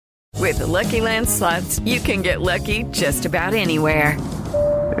With the Lucky Land Slots, you can get lucky just about anywhere.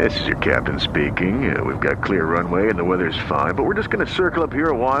 This is your captain speaking. We've got clear runway and the weather's fine, but we're just going to circle up here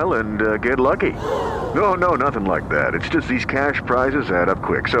a while and get lucky. No, nothing like that. It's just these cash prizes add up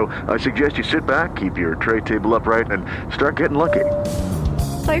quick. So I suggest you sit back, keep your tray table upright, and start getting lucky.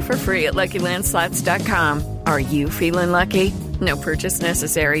 Play for free at LuckyLandSlots.com. Are you feeling lucky? No purchase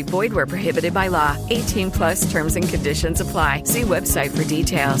necessary. Void where prohibited by law. 18 plus terms and conditions apply. See website for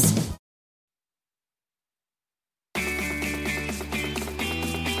details.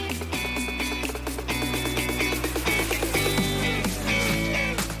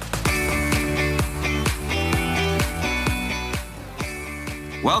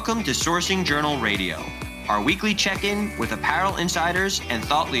 Welcome to Sourcing Journal Radio, our weekly check-in with apparel insiders and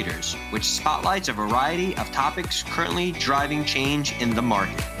thought leaders, which spotlights a variety of topics currently driving change in the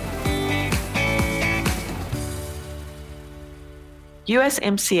market.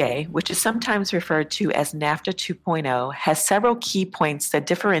 USMCA, which is sometimes referred to as NAFTA 2.0, has several key points that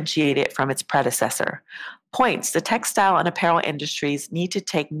differentiate it from its predecessor. Points the textile and apparel industries need to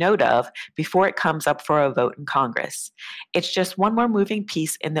take note of before it comes up for a vote in Congress. It's just one more moving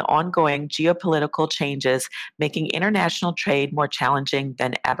piece in the ongoing geopolitical changes making international trade more challenging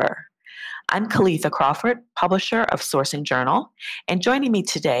than ever. I'm Kalitha Crawford, publisher of Sourcing Journal, and joining me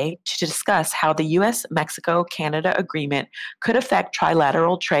today to discuss how the U.S.-Mexico-Canada agreement could affect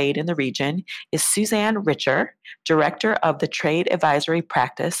trilateral trade in the region is Suzanne Richer, director of the Trade Advisory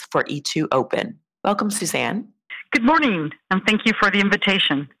Practice for E2 Open. Welcome, Suzanne. Good morning, and thank you for the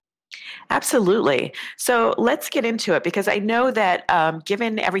invitation. Absolutely. So let's get into it, because I know that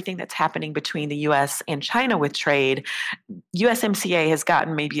given everything that's happening between the U.S. and China with trade, USMCA has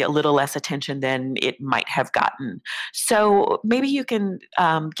gotten maybe a little less attention than it might have gotten. So maybe you can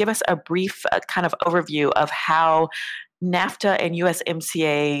give us a brief kind of overview of how NAFTA and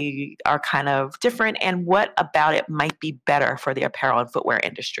USMCA are kind of different and what about it might be better for the apparel and footwear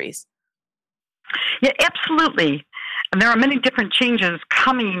industries. Yeah, absolutely. And there are many different changes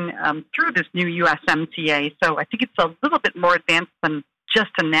coming through this new USMCA, so I think it's a little bit more advanced than just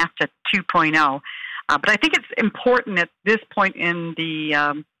a NAFTA 2.0. But I think it's important at this point in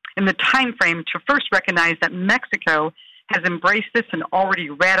the time frame to first recognize that Mexico has embraced this and already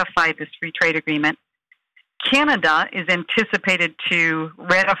ratified this free trade agreement. Canada is anticipated to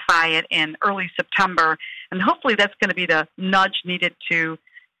ratify it in early September, and hopefully that's going to be the nudge needed to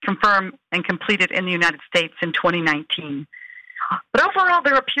confirm and complete it in the United States in 2019. But overall,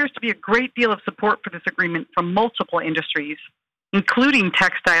 there appears to be a great deal of support for this agreement from multiple industries, including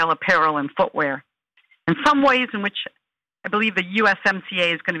textile, apparel, and footwear. And some ways in which I believe the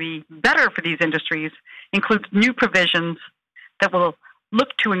USMCA is going to be better for these industries includes new provisions that will look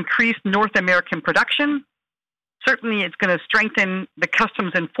to increase North American production. Certainly, it's going to strengthen the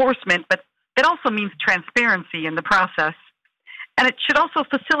customs enforcement, but it also means transparency in the process. And it should also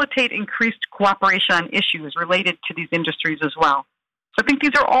facilitate increased cooperation on issues related to these industries as well. So I think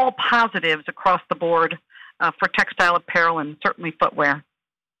these are all positives across the board for textile, apparel, and certainly footwear.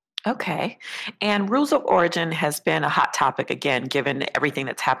 Okay. And rules of origin has been a hot topic again, given everything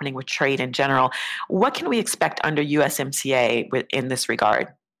that's happening with trade in general. What can we expect under USMCA in this regard?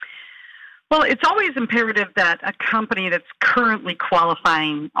 Well, it's always imperative that a company that's currently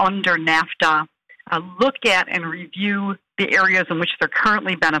qualifying under NAFTA look at and review the areas in which they're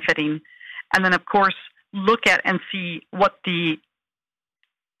currently benefiting, and then, of course, look at and see what the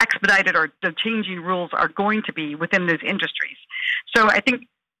expedited or the changing rules are going to be within those industries. So I think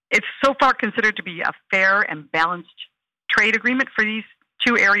it's so far considered to be a fair and balanced trade agreement for these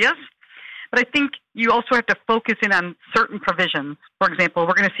two areas. But I think you also have to focus in on certain provisions. For example,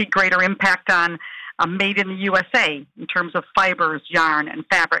 we're going to see greater impact on made in the USA in terms of fibers, yarn, and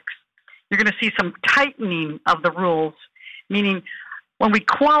fabrics. You're going to see some tightening of the rules, meaning when we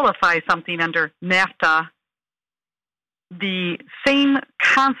qualify something under NAFTA, the same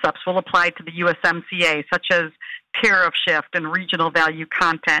concepts will apply to the USMCA, such as tariff shift and regional value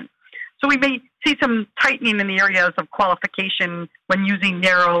content. So we may see some tightening in the areas of qualification when using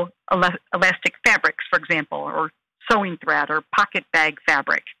narrow elastic fabrics, for example, or sewing thread or pocket bag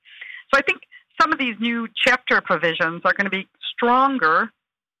fabric. So I think some of these new chapter provisions are going to be stronger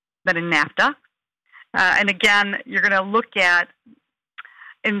than in NAFTA. And again, you're going to look at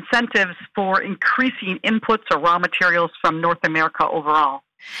incentives for increasing inputs or raw materials from North America overall.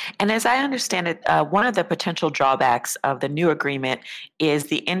 And as I understand it, one of the potential drawbacks of the new agreement is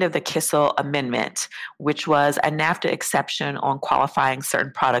the end of the Kissel Amendment, which was a NAFTA exception on qualifying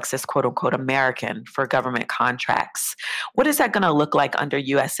certain products as quote-unquote American for government contracts. What is that going to look like under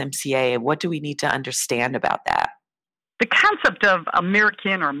USMCA, and what do we need to understand about that? the concept of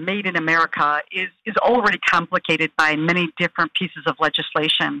American or made in America is already complicated by many different pieces of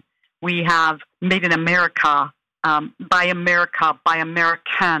legislation. We have made in America, by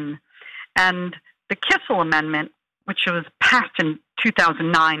American. And the Kissel Amendment, which was passed in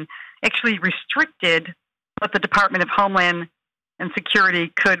 2009, actually restricted what the Department of Homeland and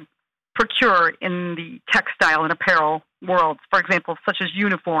Security could procure in the textile and apparel world, for example, such as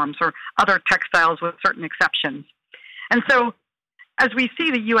uniforms or other textiles with certain exceptions. And so as we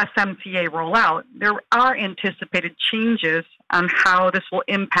see the USMCA roll out, there are anticipated changes on how this will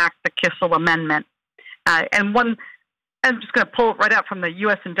impact the Kissel Amendment. And one, I'm just going to pull it right out from the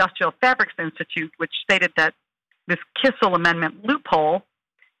U.S. Industrial Fabrics Institute, which stated that this Kissel Amendment loophole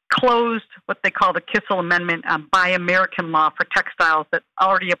closed what they call the Kissel Amendment by American law for textiles that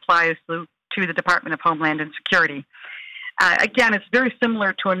already applies to the Department of Homeland and Security. Again, it's very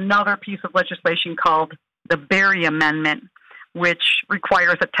similar to another piece of legislation called the Berry Amendment, which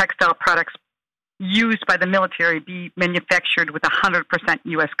requires that textile products used by the military be manufactured with 100%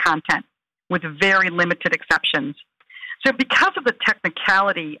 U.S. content, with very limited exceptions. So because of the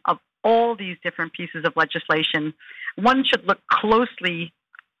technicality of all these different pieces of legislation, one should look closely,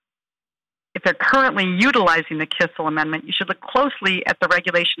 if they're currently utilizing the Kissel Amendment, you should look closely at the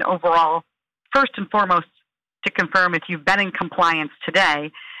regulation overall, first and foremost, to confirm if you've been in compliance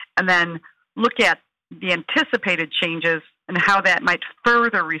today, and then look at the anticipated changes and how that might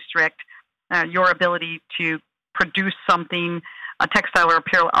further restrict your ability to produce something, a textile or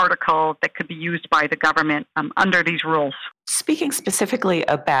apparel article that could be used by the government under these rules. Speaking specifically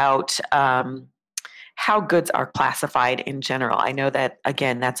about how goods are classified in general, I know that,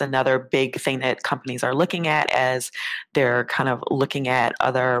 again, that's another big thing that companies are looking at as they're kind of looking at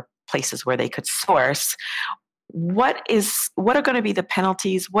other places where they could source. What are going to be the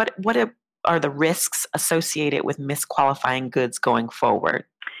penalties? What are the risks associated with misqualifying goods going forward?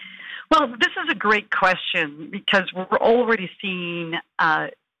 Well, this is a great question because we're already seeing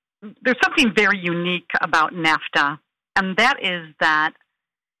there's something very unique about NAFTA, and that is that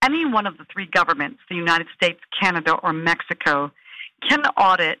any one of the three governments, the United States, Canada, or Mexico, can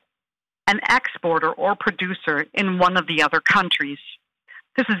audit an exporter or producer in one of the other countries.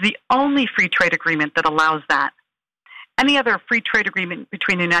 This is the only free trade agreement that allows that. Any other free trade agreement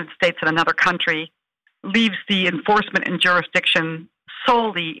between the United States and another country leaves the enforcement and jurisdiction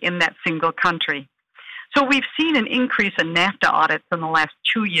solely in that single country. So we've seen an increase in NAFTA audits in the last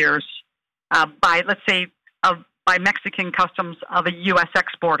 2 years by, let's say, by Mexican customs of a U.S.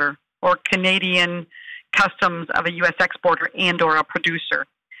 exporter or Canadian customs of a U.S. exporter and or a producer.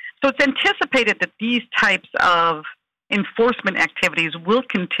 So it's anticipated that these types of enforcement activities will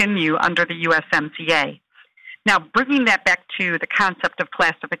continue under the USMCA. Now, bringing that back to the concept of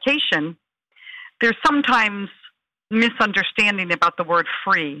classification, there's sometimes misunderstanding about the word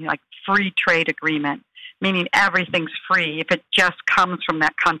free, like free trade agreement, meaning everything's free if it just comes from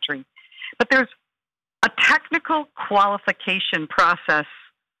that country. But there's a technical qualification process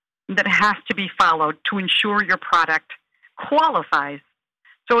that has to be followed to ensure your product qualifies.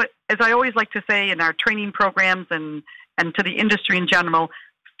 So as I always like to say in our training programs and to the industry in general,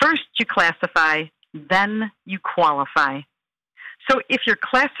 first you classify, then you qualify. So if your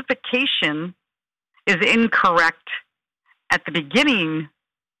classification is incorrect at the beginning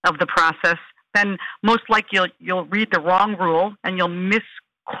of the process, then most likely you'll read the wrong rule and you'll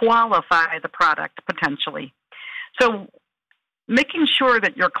misqualify the product potentially. So making sure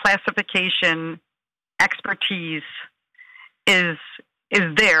that your classification expertise is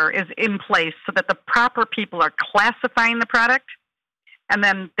in place so that the proper people are classifying the product, and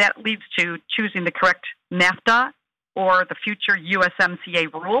then that leads to choosing the correct NAFTA or the future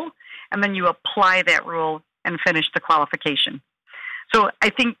USMCA rule, and then you apply that rule and finish the qualification. So I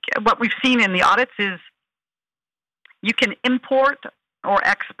think what we've seen in the audits is you can import or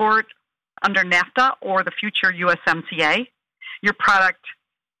export under NAFTA or the future USMCA. Your product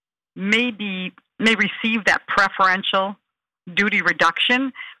may receive that preferential duty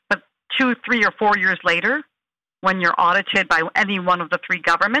reduction, but 2, 3, or 4 years later, when you're audited by any one of the three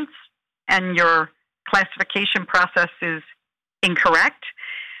governments and your classification process is incorrect,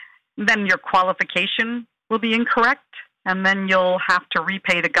 then your qualification will be incorrect, and then you'll have to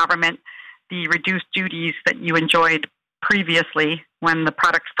repay the government the reduced duties that you enjoyed previously when the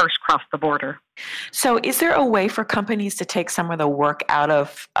products first crossed the border. So is there a way for companies to take some of the work out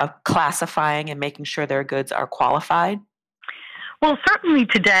of classifying and making sure their goods are qualified? Well, certainly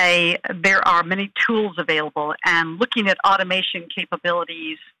today there are many tools available, and looking at automation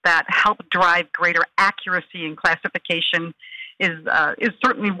capabilities that help drive greater accuracy in classification is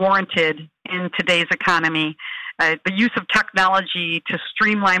certainly warranted in today's economy. the use of technology to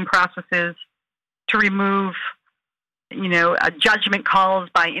streamline processes, to remove, judgment calls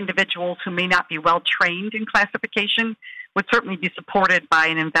by individuals who may not be well trained in classification would certainly be supported by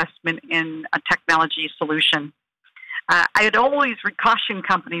an investment in a technology solution. I'd always caution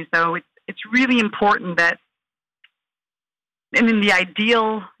companies, though, it's really important that, and in the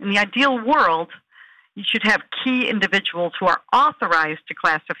ideal world, you should have key individuals who are authorized to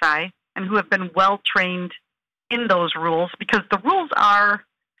classify and who have been well trained in those rules, because the rules are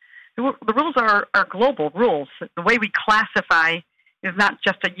global rules. The way we classify is not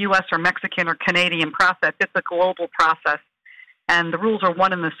just a U.S. or Mexican or Canadian process. It's a global process, and the rules are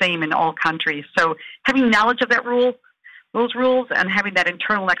one and the same in all countries. So having knowledge of those rules, and having that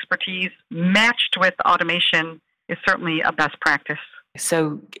internal expertise matched with automation is certainly a best practice.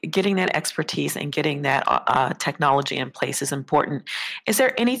 So getting that expertise and getting that technology in place is important. Is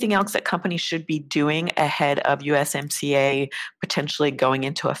there anything else that companies should be doing ahead of USMCA potentially going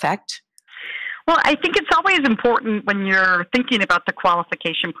into effect? Well, I think it's always important when you're thinking about the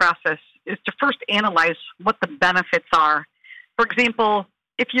qualification process is to first analyze what the benefits are. For example,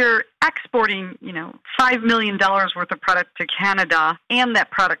 if you're exporting, $5 million worth of product to Canada and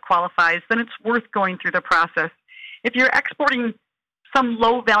that product qualifies, then it's worth going through the process. If you're exporting some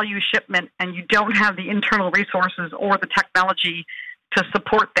low-value shipment and you don't have the internal resources or the technology to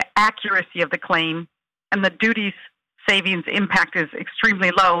support the accuracy of the claim, and the duties savings impact is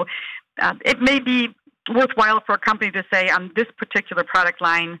extremely low, it may be worthwhile for a company to say, on this particular product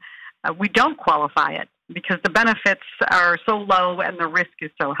line, we don't qualify it because the benefits are so low and the risk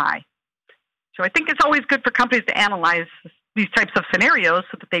is so high. So I think it's always good for companies to analyze these types of scenarios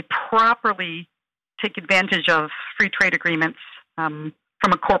so that they properly take advantage of free trade agreements from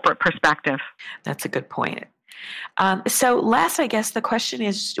a corporate perspective. That's a good point. So last, I guess the question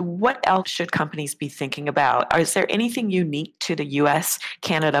is, what else should companies be thinking about? Is there anything unique to the U.S.,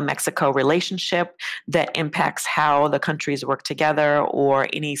 Canada, Mexico relationship that impacts how the countries work together, or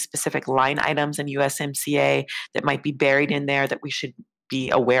any specific line items in USMCA that might be buried in there that we should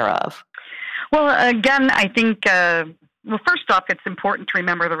be aware of? Well, again, I think, first off, it's important to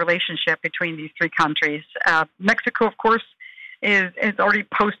remember the relationship between these three countries. Mexico, of course, is already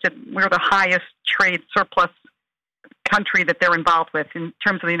posted, we're the highest trade surplus country that they're involved with. In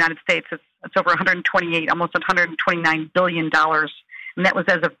terms of the United States, it's over 128, almost $129 billion, and that was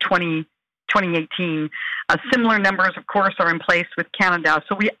as of 2018. Similar numbers, of course, are in place with Canada.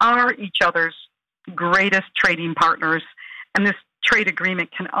 So we are each other's greatest trading partners, and this trade agreement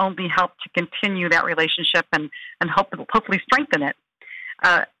can only help to continue that relationship and hopefully strengthen it.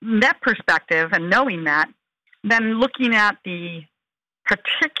 From that perspective, and knowing that, then looking at the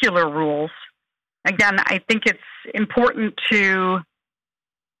particular rules, again, I think it's important to,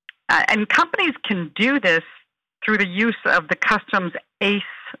 and companies can do this through the use of the customs ACE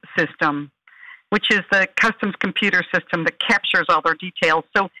system, which is the customs computer system that captures all their details.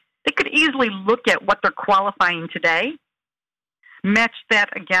 So they could easily look at what they're qualifying today, match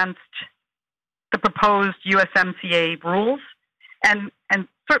that against the proposed USMCA rules, and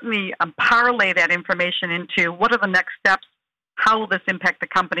certainly parlay that information into what are the next steps, how will this impact the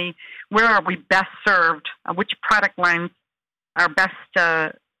company, where are we best served, which product lines are best,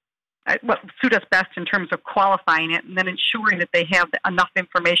 what suit us best in terms of qualifying it, and then ensuring that they have enough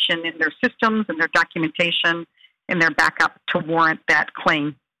information in their systems and their documentation and their backup to warrant that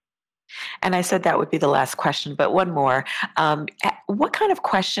claim. And I said that would be the last question, but one more. What kind of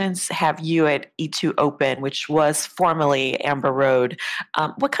questions have you at E2 Open, which was formerly Amber Road,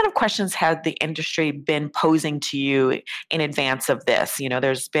 what kind of questions have the industry been posing to you in advance of this?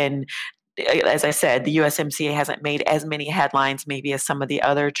 There's been, as I said, the USMCA hasn't made as many headlines maybe as some of the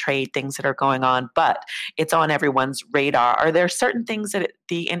other trade things that are going on, but it's on everyone's radar. Are there certain things that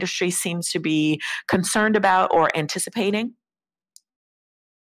the industry seems to be concerned about or anticipating?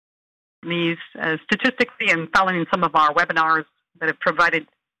 These statistically, and following some of our webinars that have provided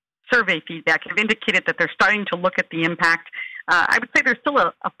survey feedback, have indicated that they're starting to look at the impact. I would say there's still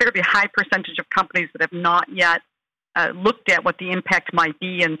a fairly high percentage of companies that have not yet looked at what the impact might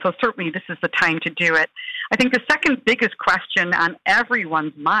be, and so certainly this is the time to do it. I think the second biggest question on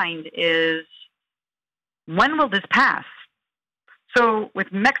everyone's mind is, when will this pass? So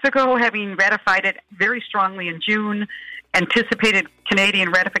with Mexico having ratified it very strongly in June, anticipated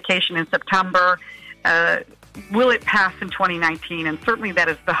Canadian ratification in September, will it pass in 2019? And certainly that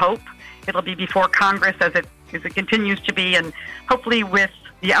is the hope. It'll be before Congress as it continues to be, and hopefully with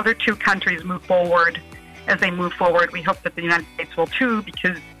the other two countries as they move forward, we hope that the United States will too,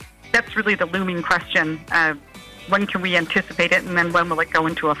 because that's really the looming question. When can we anticipate it, and then when will it go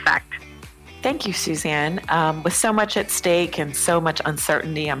into effect? Thank you, Suzanne. With so much at stake and so much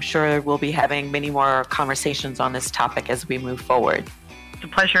uncertainty, I'm sure we'll be having many more conversations on this topic as we move forward. It's a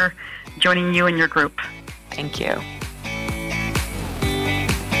pleasure joining you and your group. Thank you.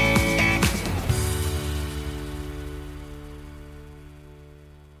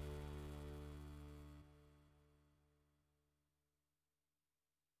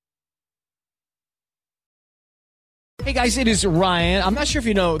 Hey guys, it is Ryan. I'm not sure if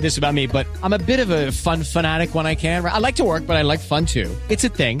you know this about me, but I'm a bit of a fun fanatic when I can. I like to work, but I like fun too. It's a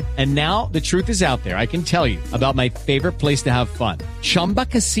thing. And now the truth is out there. I can tell you about my favorite place to have fun. Chumba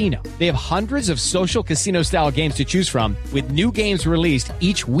Casino. They have hundreds of social casino style games to choose from with new games released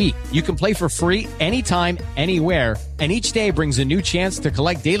each week. You can play for free anytime, anywhere. And each day brings a new chance to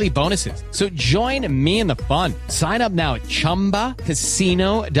collect daily bonuses. So join me in the fun. Sign up now at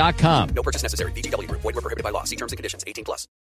ChumbaCasino.com. No purchase necessary. VGW Group. Void where prohibited by law. See terms and conditions. 18+.